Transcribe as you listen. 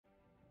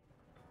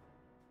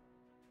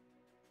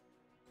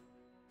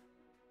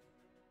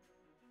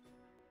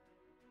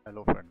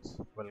Hello friends,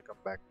 welcome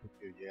back to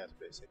Qgis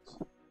Basics.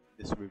 In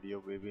this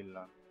video we will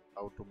learn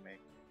how to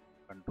make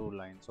contour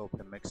lines of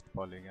a mixed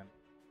polygon.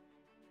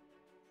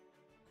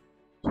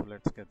 So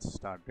let's get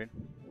started.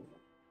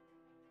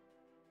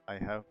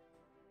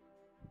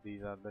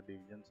 These are the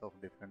divisions of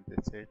different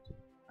states.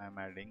 I am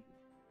adding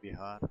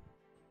Bihar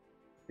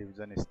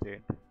division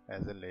state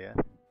as a layer.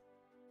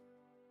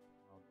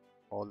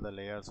 All the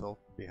layers of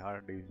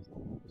Bihar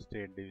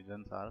state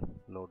divisions are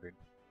loaded.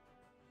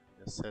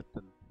 Just set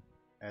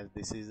as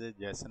this is a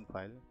JSON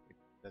file, it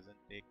doesn't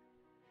take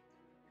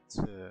its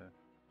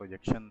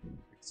projection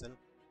itself.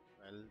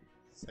 I'll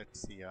set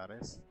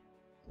CRS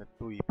set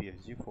to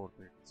EPSG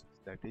 436,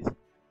 that is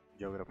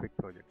geographic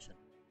projection.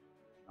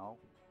 Now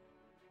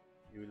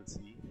you will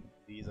see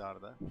these are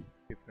the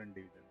different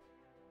divisions.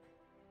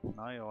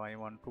 Now I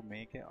want to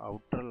make an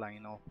outer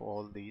line of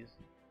all these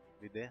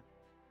with a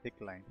thick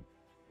line.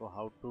 So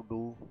how to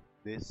do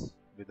this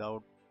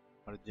without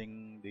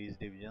merging these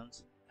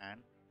divisions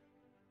and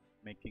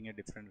making a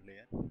different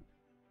layer?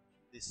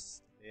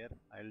 This layer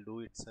I'll do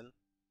itself.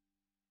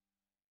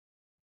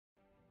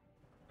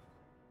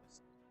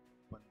 Just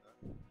open the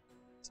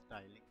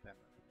styling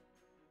panel.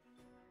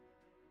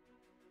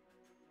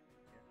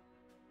 Here.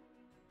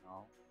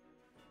 Now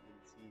you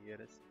will see here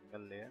a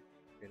single layer,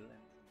 fill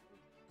and simple.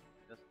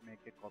 Just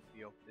make a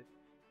copy of this.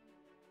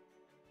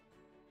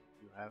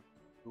 You have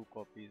two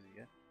copies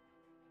here.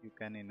 You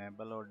can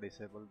enable or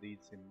disable these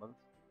symbols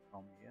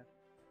from here.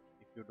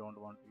 If you don't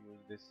want to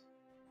use this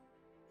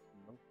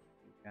symbol,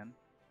 you can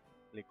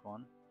click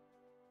on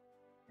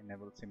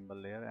enable symbol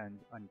layer and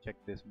uncheck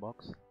this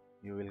box.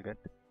 You will get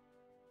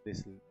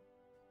this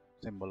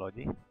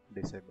symbology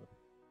disable.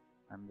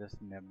 I'm just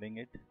enabling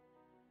it,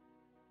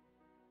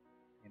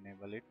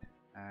 enable it,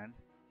 and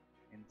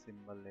in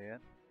symbol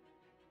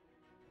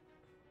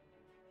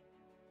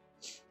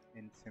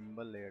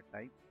layer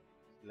type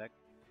select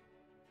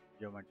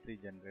geometry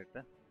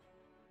generator.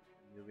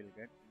 You will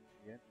get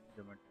here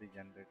geometry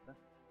generator,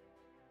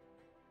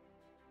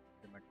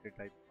 geometry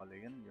type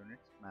polygon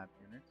units, map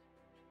units,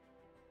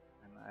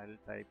 and I'll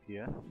type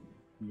here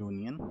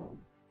union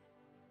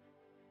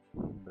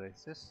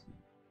braces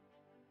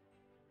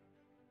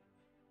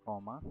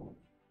comma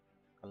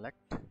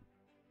collect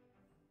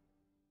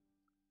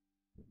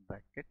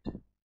bracket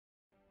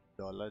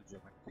dollar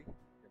geometry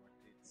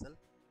itself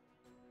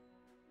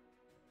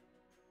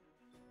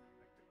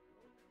bracket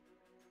close.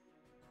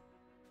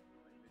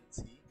 I will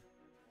see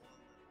all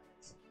the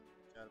lines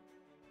which are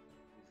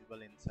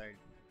visible inside,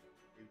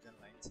 division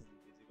lines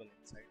visible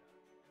inside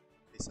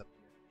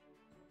disappear.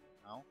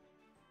 Now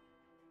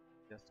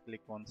just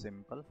click on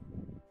simple,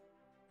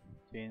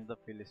 change the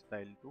fill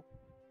style to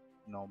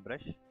no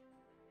brush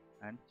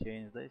and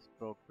change the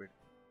stroke width.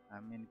 I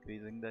am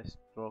increasing the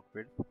stroke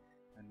width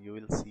and you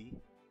will see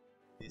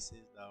this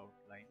is the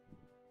outline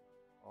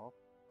of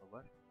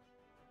our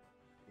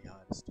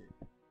Bihar state.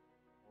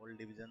 All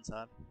divisions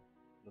are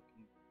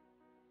looking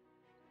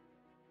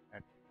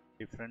at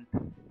different,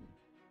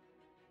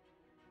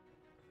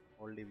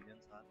 all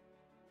divisions are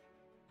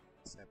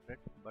separate,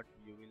 but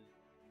you will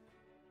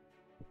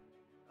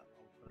the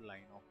outer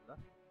line of the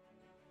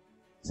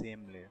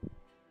same layer.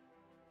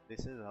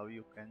 This is how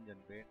you can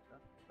generate the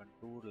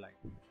contour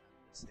line. I am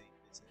just saying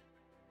this is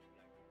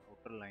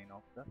outer line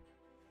of the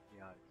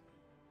Bihar.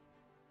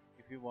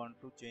 If you want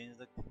to change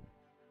the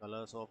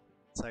colors of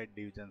inside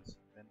divisions,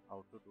 then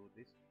how to do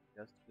this?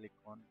 Just click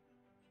on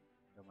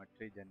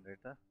geometry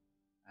generator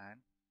and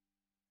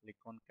click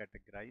on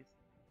categorize,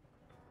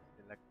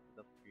 select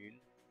the field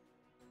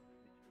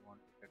which you want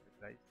to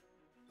categorize.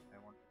 I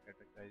want to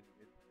categorize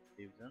with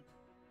divisions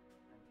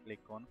and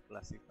click on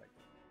classify.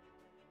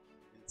 You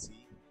will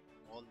see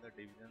all the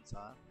divisions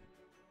have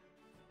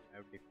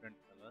different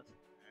colors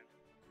and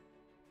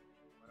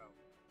our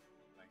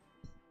outline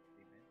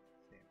remain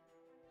same.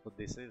 So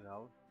this is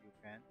how you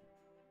can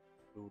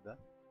do the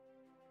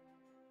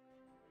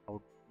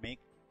make.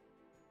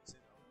 This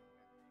is how you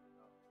can make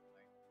the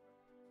outline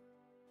of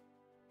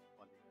the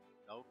polygon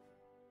without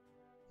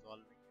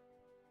solving it.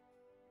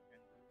 You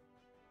can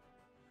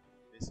do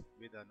this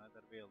with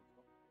another way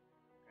also.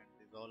 You can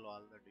dissolve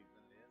all the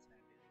division